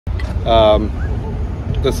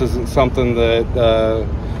This isn't something that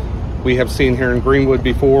we have seen here in Greenwood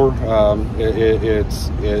before. It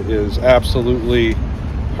is absolutely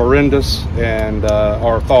horrendous, and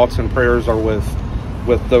our thoughts and prayers are with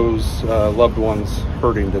those loved ones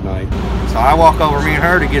hurting tonight. So I walk over, me and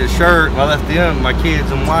her, to get a shirt. I left them, my kids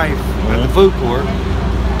and wife, at the food court,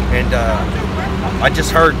 and I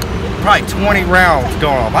just heard probably 20 rounds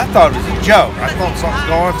going off. I thought it was a joke. I thought something was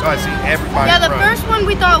going on, so I see everybody. Yeah, the running. first one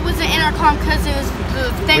we thought was an intercom because it was the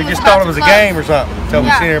thing. We just thought it was a game or something until we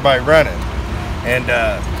seen everybody running. And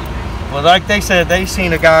well, like they said, they seen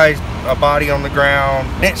a body on the ground.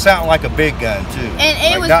 It sounded like a big gun too. And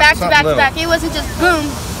it was back to back to back. It wasn't just boom,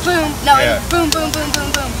 boom. No, it was boom, boom, boom, boom,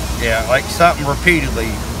 boom. Yeah, like something repeatedly,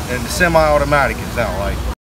 and the semi-automatic it sounded like.